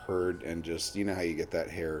always heard, and just, you know how you get that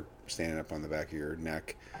hair standing up on the back of your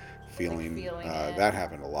neck feeling that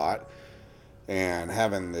happened a lot. And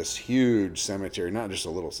having this huge cemetery, not just a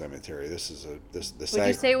little cemetery. Would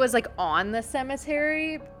you say it was like on the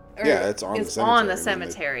cemetery? Or yeah, it's on the cemetery. On the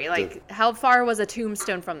cemetery. How far was a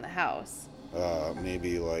tombstone from the house?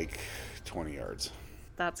 Maybe like 20 yards.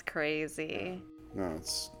 That's crazy. No,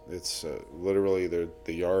 it's literally the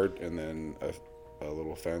yard, and then a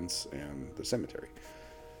little fence and the cemetery.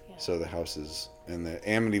 Yeah. So the houses and the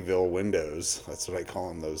Amityville windows, that's what I call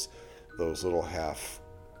them, those little half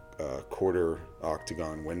quarter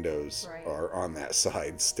octagon windows are on that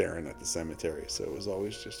side staring at the cemetery. So it was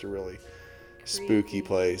always just a really spooky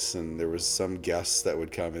place, and there was some guests that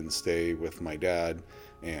would come and stay with my dad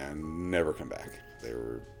and never come back.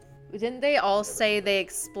 Didn't they all say they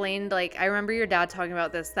explained, I remember your dad talking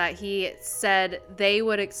about this, that he said they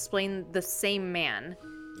would explain the same man.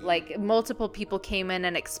 Like, multiple people came in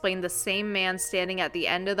and explained the same man standing at the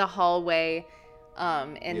end of the hallway,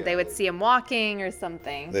 and they would see him walking or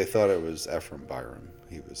something. They thought it was Ephraim Byram.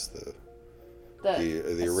 He was the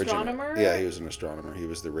astronomer? Yeah, he was an astronomer. He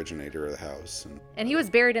was the originator of the house. And he was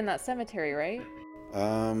buried in that cemetery, right?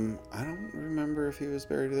 I don't remember if he was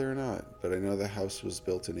buried there or not, but I know the house was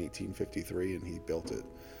built in 1853 and he built it.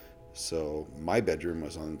 So my bedroom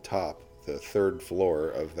was on top. The third floor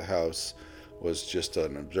of the house was just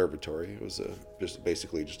an observatory. It was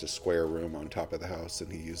basically just a square room on top of the house, and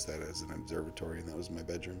he used that as an observatory, and that was my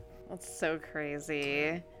bedroom. That's so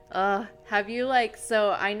crazy. Have you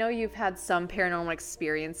so I know you've had some paranormal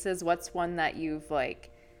experiences. What's one that you've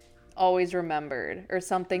always remembered, or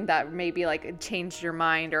something that maybe changed your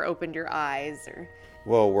mind or opened your eyes? Or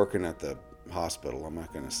well, working at the hospital, I'm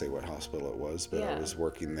not going to say what hospital it was, but I was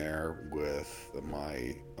working there with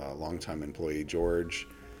my longtime employee George,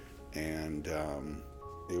 and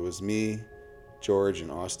it was me, George, and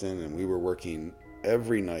Austin, and we were working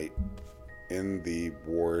every night in the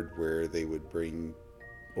ward where they would bring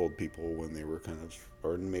old people when they were kind of,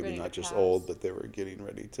 or maybe ready not just pass. Old, but they were getting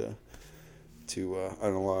ready to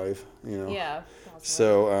unalive, Yeah.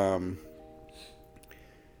 So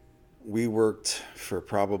we worked for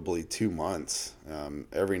probably 2 months.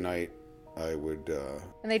 Every night I would.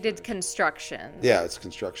 And they did construction. Yeah, it's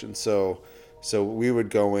construction. So we would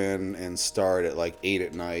go in and start at 8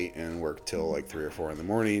 at night and work till 3 or 4 in the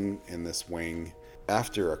morning in this wing.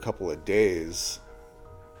 After a couple of days,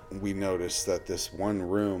 we noticed that this one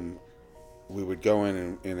room, we would go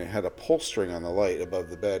in and it had a pull string on the light above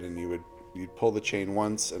the bed, and you'd pull the chain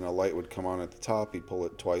once and a light would come on at the top. You'd pull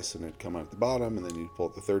it twice and it'd come on at the bottom, and then you'd pull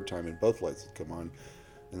it the third time and both lights would come on,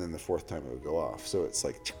 and then the fourth time it would go off. So it's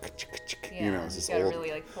it's this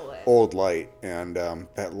old light, and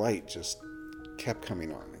that light just kept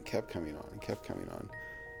coming on and kept coming on and kept coming on,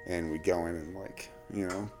 and we'd go in and turn you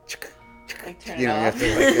it off. have to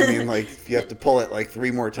you have to pull it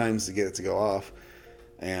 3 more times to get it to go off,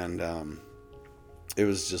 and it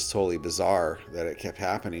was just totally bizarre that it kept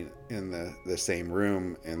happening in the same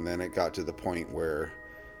room. And then it got to the point where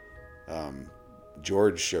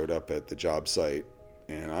George showed up at the job site,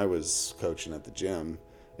 and I was coaching at the gym,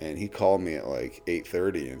 and he called me at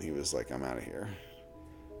 8:30, and he was like, "I'm out of here."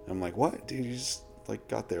 I'm like, "What, dude? You just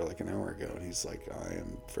got there an hour ago." And he's like, "I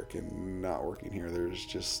am freaking not working here. There's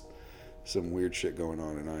just some weird shit going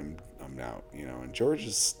on, and I'm out." And George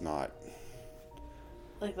is not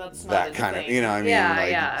that's that not kind thing.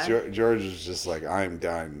 of, George is just I'm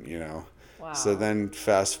done, Wow. So then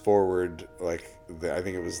fast forward, I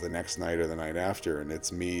think it was the next night or the night after, and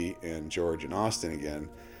it's me and George and Austin again,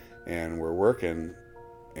 and we're working,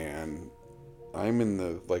 and I'm in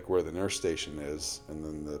the where the nurse station is, and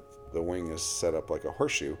then the wing is set up like a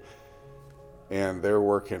horseshoe, and they're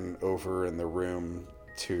working over in the room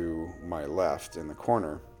to my left in the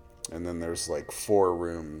corner, and then there's 4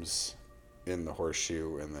 rooms in the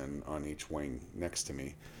horseshoe, and then on each wing next to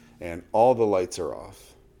me, and all the lights are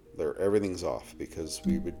off. Everything's off, because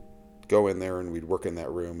we would go in there and we'd work in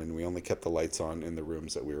that room, and we only kept the lights on in the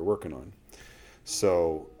rooms that we were working on.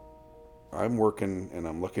 So I'm working, and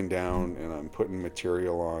I'm looking down, and I'm putting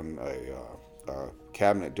material on a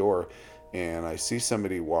cabinet door, and I see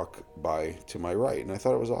somebody walk by to my right, and I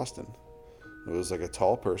thought it was Austin. It was like a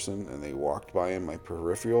tall person, and they walked by in my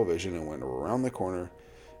peripheral vision and went around the corner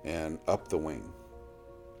and up the wing.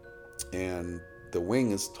 And the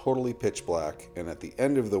wing is totally pitch black, and at the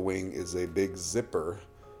end of the wing is a big zipper,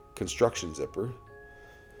 construction zipper,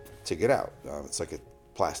 to get out. It's like a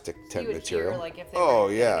plastic tent material. Hear, like, if they oh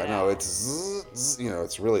were yeah, getting no, out. it's zzz,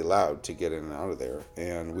 it's really loud to get in and out of there.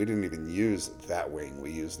 And we didn't even use that wing.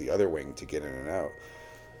 We used the other wing to get in and out.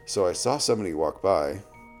 So I saw somebody walk by,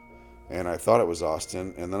 and I thought it was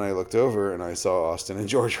Austin, and then I looked over and I saw Austin and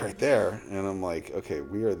George right there, and I'm like, okay,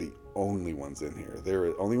 we are the only ones in here.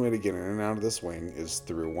 The only way to get in and out of this wing is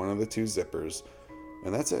through one of the two zippers,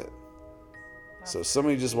 and that's it. So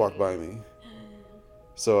somebody just walked by me.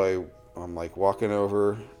 So I'm like walking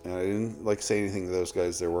over, and I didn't like say anything to those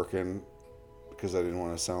guys. They're working because I didn't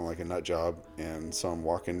want to sound like a nut job. And so I'm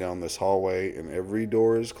walking down this hallway, and every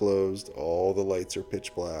door is closed. All the lights are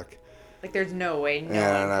pitch black. Like, there's no way. And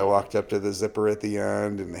I walked up to the zipper at the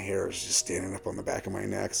end, and the hair was just standing up on the back of my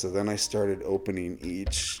neck. So then I started opening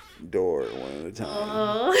each door one at a time.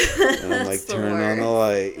 Oh, and I'm like, turning on the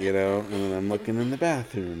light, and then I'm looking in the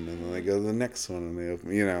bathroom, and then I go to the next one, and they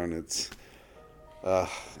open, and it's,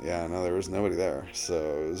 there was nobody there.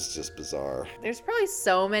 So it was just bizarre. There's probably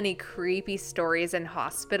so many creepy stories in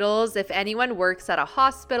hospitals. If anyone works at a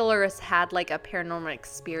hospital or has had like a paranormal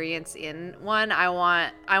experience in one, I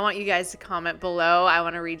want you guys to comment below. I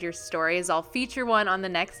want to read your stories. I'll feature one on the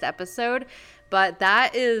next episode. But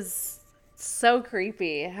that is so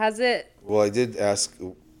creepy. Has it? Well, I did ask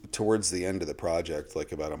towards the end of the project,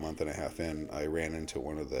 like about a month and a half in, I ran into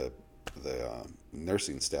one of the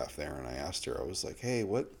nursing staff there, and I asked her, I was like, hey,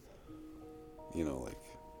 what, like,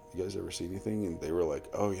 you guys ever see anything? And they were like,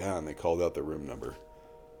 oh yeah, and they called out the room number.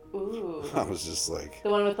 Ooh. I was just like, the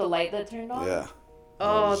one with the light that turned on? Yeah.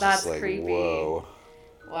 Oh, that's like, creepy. Whoa.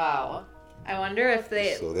 Wow. I wonder if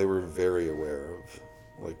So they were very aware of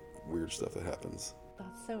like weird stuff that happens.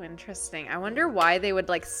 That's so interesting. I wonder why they would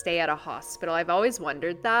like stay at a hospital. I've always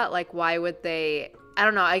wondered that. Like, why would they? I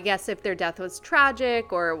don't know. I guess if their death was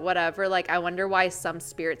tragic or whatever, like, I wonder why some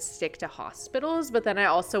spirits stick to hospitals. But then I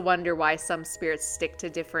also wonder why some spirits stick to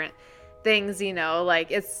different things, like,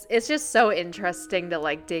 it's just so interesting to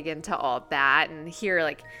like dig into all that and hear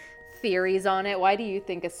like theories on it. Why do you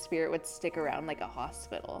think a spirit would stick around like a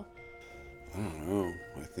hospital? I don't know.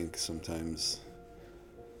 I think sometimes,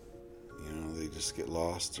 they just get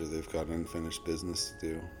lost, or they've got unfinished business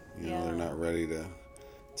to do. They're not ready to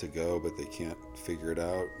go, but they can't figure it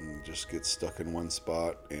out and just get stuck in one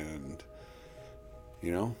spot, and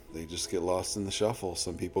they just get lost in the shuffle.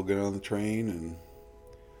 Some people get on the train, and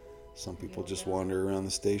some people just wander around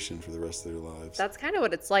the station for the rest of their lives. That's kind of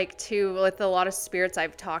what it's like too with a lot of spirits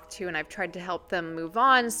I've talked to, and I've tried to help them move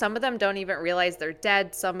on. Some of them don't even realize they're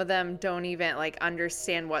dead. Some of them don't even like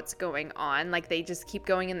understand what's going on. Like, they just keep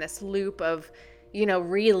going in this loop of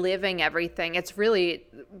reliving everything. It's really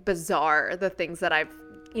bizarre, the things that I've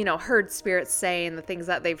heard spirits say and the things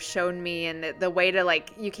that they've shown me, and the way to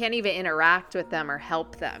like, you can't even interact with them or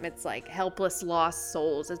help them. It's like helpless lost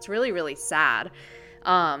souls. It's really, really sad.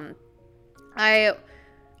 I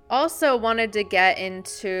also wanted to get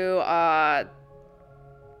into,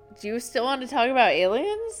 do you still want to talk about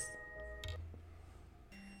aliens?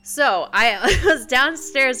 So I was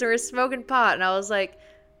downstairs, we were smoking pot, and I was like,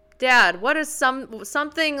 Dad, what is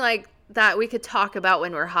something like that we could talk about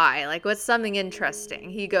when we're high? Like, what's something interesting?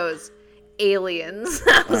 He goes, aliens.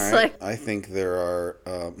 I was like, I think there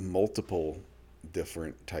are multiple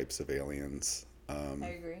different types of aliens. I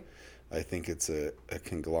agree. I think it's a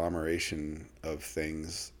conglomeration of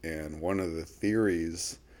things, and one of the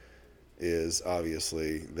theories is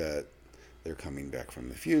obviously that they're coming back from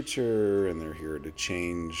the future and they're here to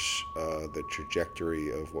change the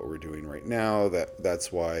trajectory of what we're doing right now.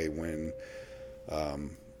 That's why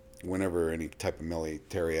whenever any type of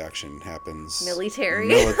military action happens,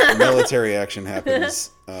 military action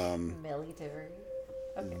happens, military.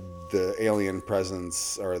 Okay. The alien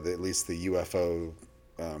presence, or at least the UFO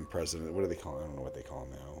president, what do they call it? I don't know what they call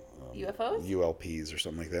them now. UFOs? ULPs or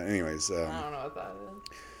something like that. Anyways, I don't know what that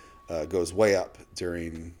is. Goes way up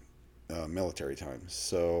during military times.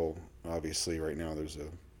 So obviously right now there's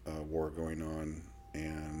a war going on,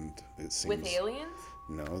 and it seems... With aliens?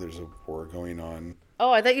 No, there's a war going on.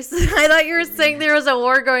 Oh, I thought you were saying there was a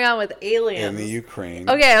war going on with aliens. In the Ukraine.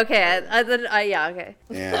 Okay. Yeah, okay.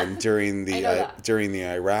 And during the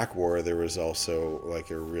Iraq war, there was also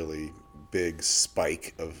like a really big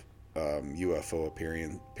spike of UFO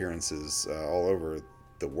appearances all over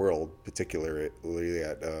the world, particularly at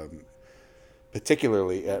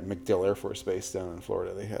MacDill Air Force Base down in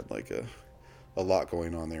Florida. They had like a lot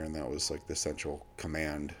going on there, and that was like the central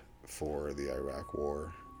command for the Iraq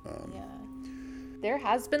War. There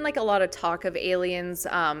has been like a lot of talk of aliens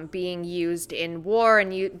being used in war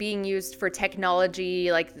and being used for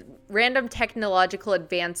technology, like random technological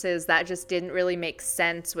advances that just didn't really make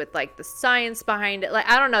sense with like the science behind it. Like,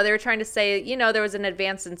 I don't know, they were trying to say, there was an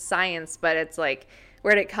advance in science, but it's like,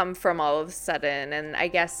 where'd it come from all of a sudden? And I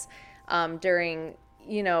guess during,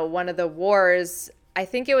 one of the wars, I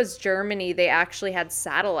think it was Germany, they actually had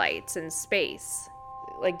satellites in space,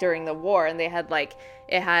 like during the war, and they had like,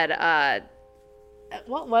 it had,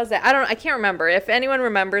 what was it? I can't remember. If anyone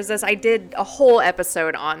remembers this, I did a whole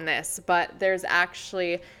episode on this, but there's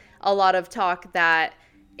actually a lot of talk that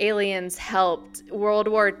aliens helped World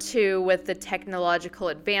War II with the technological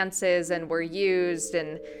advances and were used.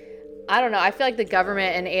 And I don't know. I feel like the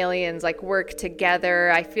government and aliens like work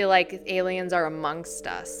together. I feel like aliens are amongst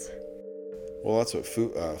us. Well, that's what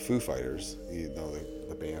Foo Fighters,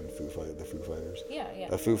 the band Foo Fighters. Yeah.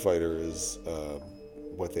 A Foo Fighter is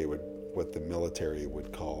what the military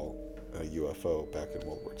would call a UFO back in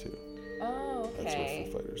World War II. Oh, okay. That's where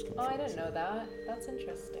Foo Fighters come from. Oh, I didn't know that. That's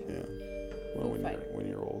interesting. Yeah. Well, when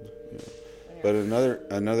you're old. Yeah. Yeah. But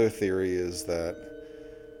another theory is that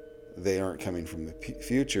they aren't coming from the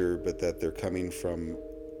future, but that they're coming from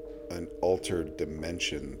an altered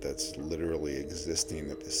dimension that's literally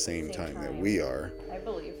existing at the same time that we are. I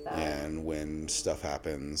believe that. And when stuff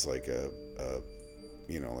happens, like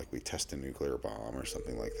like we test a nuclear bomb or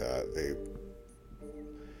something like that,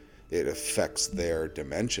 it affects their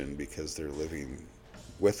dimension because they're living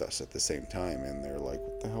with us at the same time, and they're like,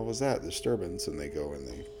 what the hell was that disturbance? And they go and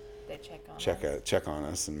they check on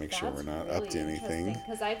us and make sure we're not up to anything.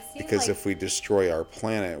 Because if we destroy our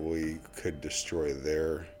planet, we could destroy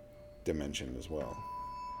their dimension as well.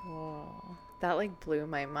 Whoa. That like blew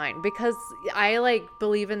my mind, because I like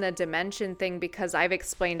believe in the dimension thing because I've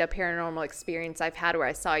explained a paranormal experience I've had where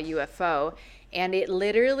I saw a UFO and it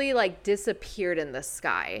literally like disappeared in the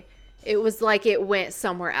sky. It was like it went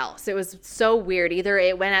somewhere else. It was so weird. Either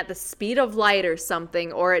it went at the speed of light or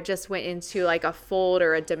something, or it just went into like a fold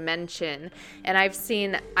or a dimension. And I've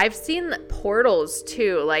seen portals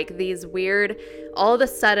too, like these weird, all of a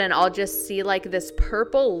sudden I'll just see like this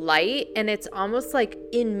purple light and it's almost like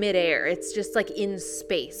in midair. It's just like in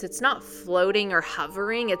space. It's not floating or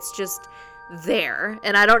hovering. It's just there.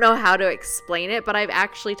 And I don't know how to explain it, but I've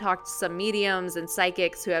actually talked to some mediums and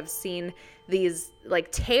psychics who have seen these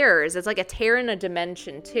like tears. It's like a tear in a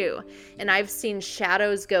dimension too. And I've seen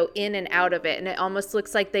shadows go in and out of it, and it almost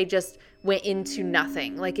looks like they just went into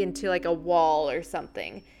nothing, like into like a wall or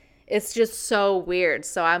something. It's just so weird.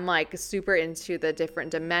 So I'm like super into the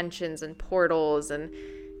different dimensions and portals, and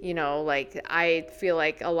like I feel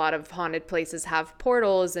like a lot of haunted places have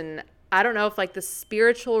portals, and I don't know if like the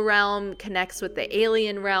spiritual realm connects with the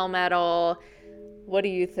alien realm at all. What do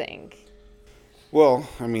you think? Well,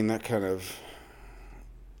 I mean, that kind of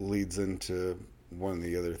leads into one of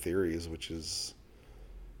the other theories, which is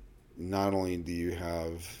not only do you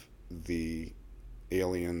have the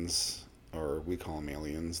aliens, or we call them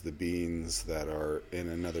aliens, the beings that are in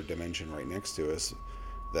another dimension right next to us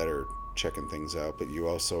that are checking things out, but you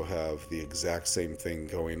also have the exact same thing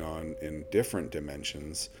going on in different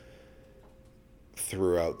dimensions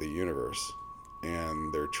throughout the universe.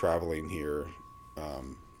 And they're traveling here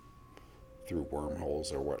through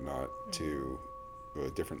wormholes or whatnot to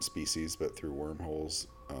different species, but through wormholes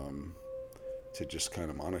to just kind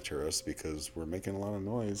of monitor us because we're making a lot of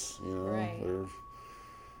noise, Right.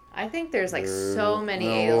 I think there's like so many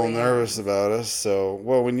aliens. They're a little nervous about us. So,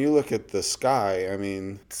 well, when you look at the sky, I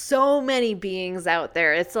mean, so many beings out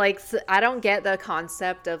there. It's like, I don't get the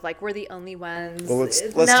concept of like we're the only ones. Well,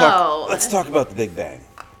 let's talk about the Big Bang.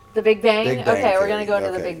 The Big Bang? Big Bang okay, theory. We're going to go into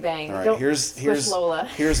Okay. the Big Bang. All right, Don't here's Lola.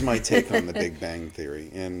 Here's my take on the Big Bang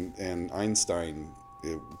theory. And Einstein,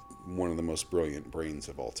 one of the most brilliant brains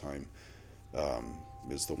of all time,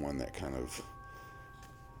 is the one that kind of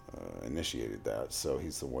initiated that. So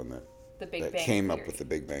he's the one that came up with the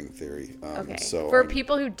Big Bang theory. Okay. So for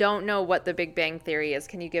people who don't know what the Big Bang theory is,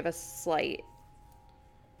 can you give a slight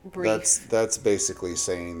brief? That's basically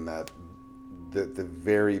saying that the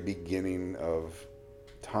very beginning of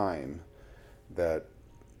time, that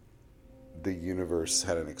the universe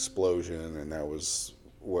had an explosion, and that was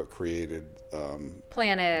what created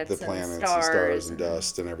planets and stars and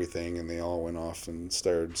dust and everything, and they all went off and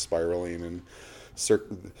started spiraling, and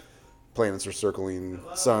planets were circling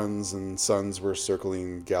suns, and suns were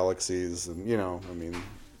circling galaxies, and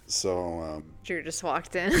so Drew just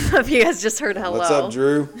walked in. If you guys just heard hello. What's up,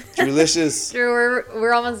 Drew? Drewlicious. Drew,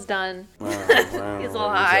 we're almost done. Wow, He's a little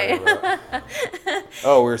high.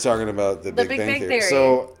 Oh, we were talking about the Big Bang theory.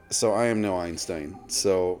 So So I am no Einstein.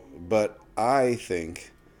 So, but I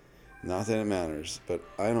think, not that it matters, but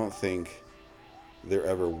I don't think there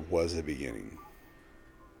ever was a beginning.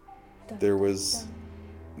 There was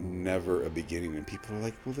never a beginning, and people are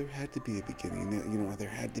like, well, there had to be a beginning. You know, there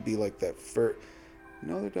had to be like that first.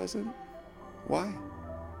 No, there doesn't. Why?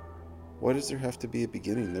 Why does there have to be a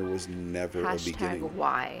beginning? There was never a beginning.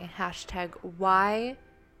 Hashtag why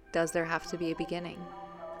does there have to be a beginning?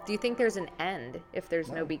 Do you think there's an end if there's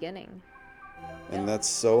no beginning? And that's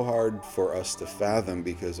so hard for us to fathom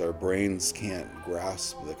because our brains can't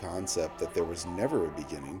grasp the concept that there was never a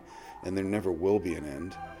beginning and there never will be an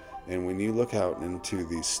end. And when you look out into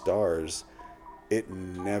these stars, it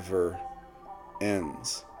never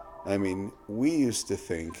ends. I mean, we used to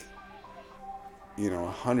think,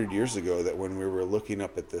 100 years ago that when we were looking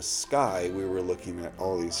up at the sky, we were looking at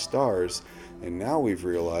all these stars. And now we've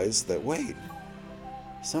realized that, wait,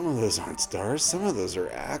 some of those aren't stars. Some of those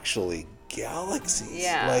are actually galaxies,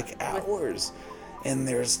 like ours. And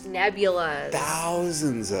there's nebulas,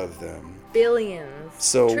 thousands of them,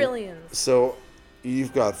 billions, trillions. So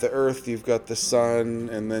you've got the Earth, you've got the Sun,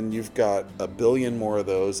 and then you've got a billion more of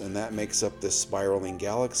those, and that makes up this spiraling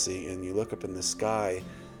galaxy. And you look up in the sky,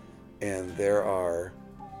 and there are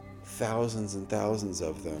thousands and thousands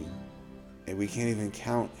of them. And we can't even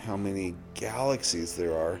count how many galaxies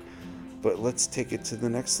there are. But let's take it to the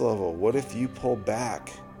next level. What if you pull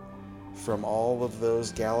back from all of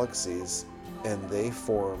those galaxies and they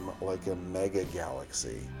form like a mega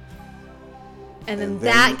galaxy? And then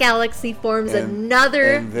that galaxy forms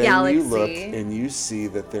another galaxy. You look and you see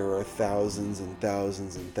that there are thousands and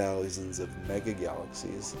thousands and thousands of mega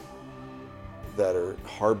galaxies that are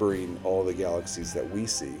harboring all the galaxies that we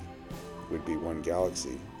see would be one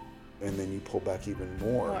galaxy. And then you pull back even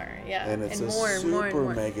more. And it's a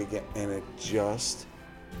super mega and it just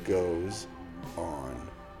goes on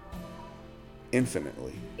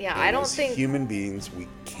infinitely. Yeah, and I don't as think human beings we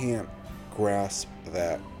can't grasp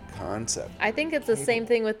that concept. I think it's the same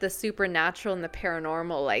thing with the supernatural and the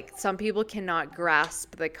paranormal. Like, some people cannot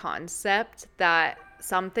grasp the concept that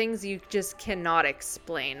some things you just cannot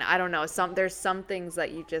explain. I don't know. There's some things that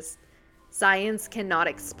science cannot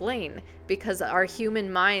explain because our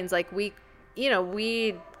human minds, like we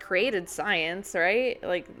created science, right?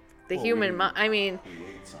 Like the human mind. I mean,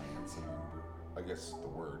 create science, I guess the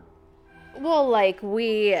word. Well, like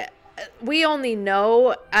we only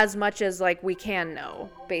know as much as like we can know,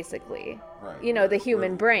 basically. Right. The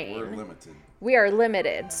human brain. We're limited. We are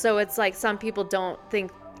limited. So it's like some people don't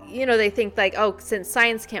think, they think like, oh, since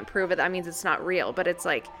science can't prove it, that means it's not real. But it's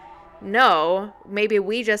like, no, maybe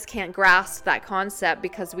we just can't grasp that concept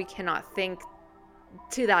because we cannot think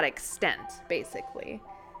to that extent, basically.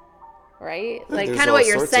 Right? Like, kind of what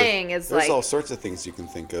you're saying is like... There's all sorts of things you can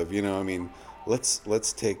think of. I mean,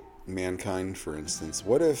 let's take mankind, for instance.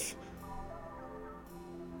 What if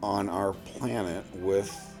on our planet,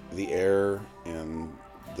 with the air and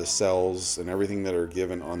the cells and everything that are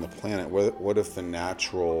given on the planet, what if the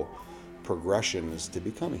natural progression is to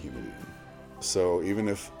become a human being? So even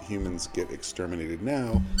if humans get exterminated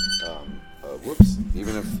now,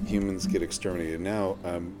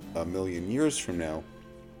 a million years from now,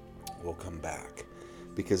 we'll come back,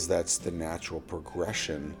 because that's the natural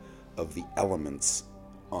progression of the elements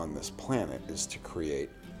on this planet, is to create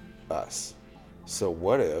us. So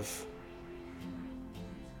what if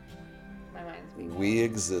we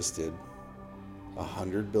existed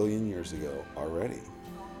 100 billion years ago already?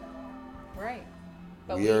 Right.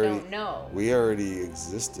 But we don't know. We already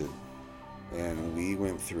existed, and we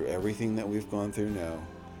went through everything that we've gone through now,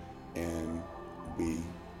 and we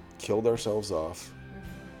killed ourselves off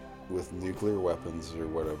with nuclear weapons or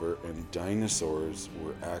whatever, and dinosaurs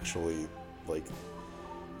were actually like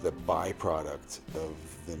the byproduct of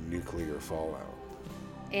the nuclear fallout.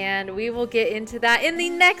 And we will get into that in the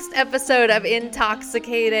next episode of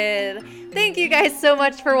Intoxicated. Thank you guys so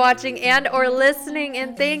much for watching and or listening.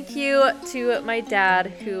 And thank you to my dad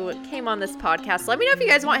who came on this podcast. Let me know if you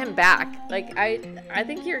guys want him back. Like, I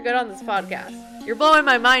think you're good on this podcast. You're blowing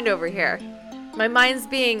my mind over here. My mind's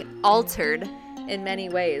being altered in many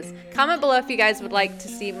ways. Comment below if you guys would like to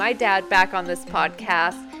see my dad back on this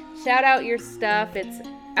podcast. Shout out your stuff. It's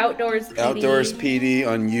Outdoors PD. Outdoors PD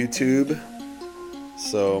on YouTube.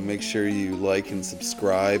 So make sure you like and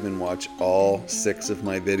subscribe and watch all 6 of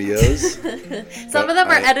my videos. Some of them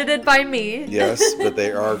are edited by me. Yes, but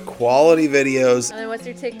they are quality videos. And then what's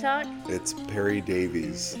your TikTok? It's Perry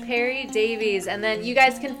Davies. Perry Davies. And then you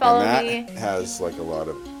guys can follow me. That has like a lot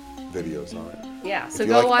of videos on it. Yeah, so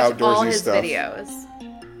go watch all his videos.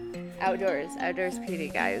 Outdoors Beauty,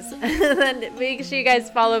 guys. And then make sure you guys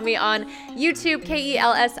follow me on YouTube, KELSIDAVIES,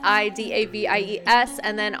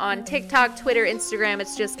 and then on TikTok, Twitter, Instagram,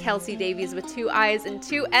 it's just Kelsey Davies with 2 I's and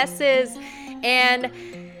 2 S's. And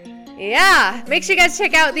yeah, make sure you guys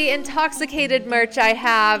check out the Intoxicated merch I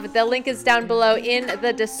have. The link is down below in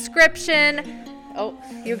the description. Oh,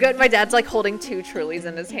 you're good. My dad's like holding 2 Trulies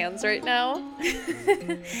in his hands right now.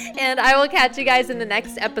 And I will catch you guys in the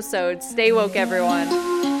next episode. Stay woke,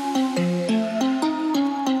 everyone.